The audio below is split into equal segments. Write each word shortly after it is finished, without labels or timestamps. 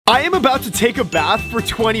I am about to take a bath for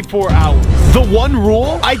 24 hours. The one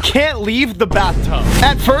rule, I can't leave the bathtub.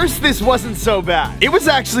 At first, this wasn't so bad. It was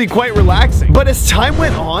actually quite relaxing. But as time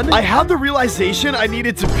went on, I had the realization I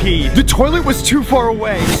needed to pee. The toilet was too far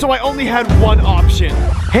away, so I only had one option.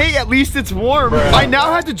 Hey, at least it's warm. I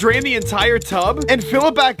now had to drain the entire tub and fill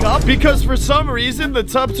it back up because for some reason, the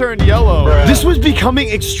tub turned yellow. This was becoming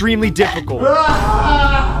extremely difficult.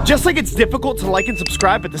 Just like it's difficult to like and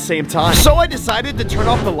subscribe at the same time. So I decided to turn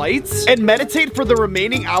off the lights and meditate for the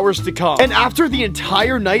remaining hours to come. And after the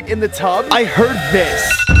entire night in the tub, I heard this.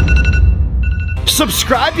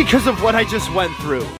 Subscribe because of what I just went through.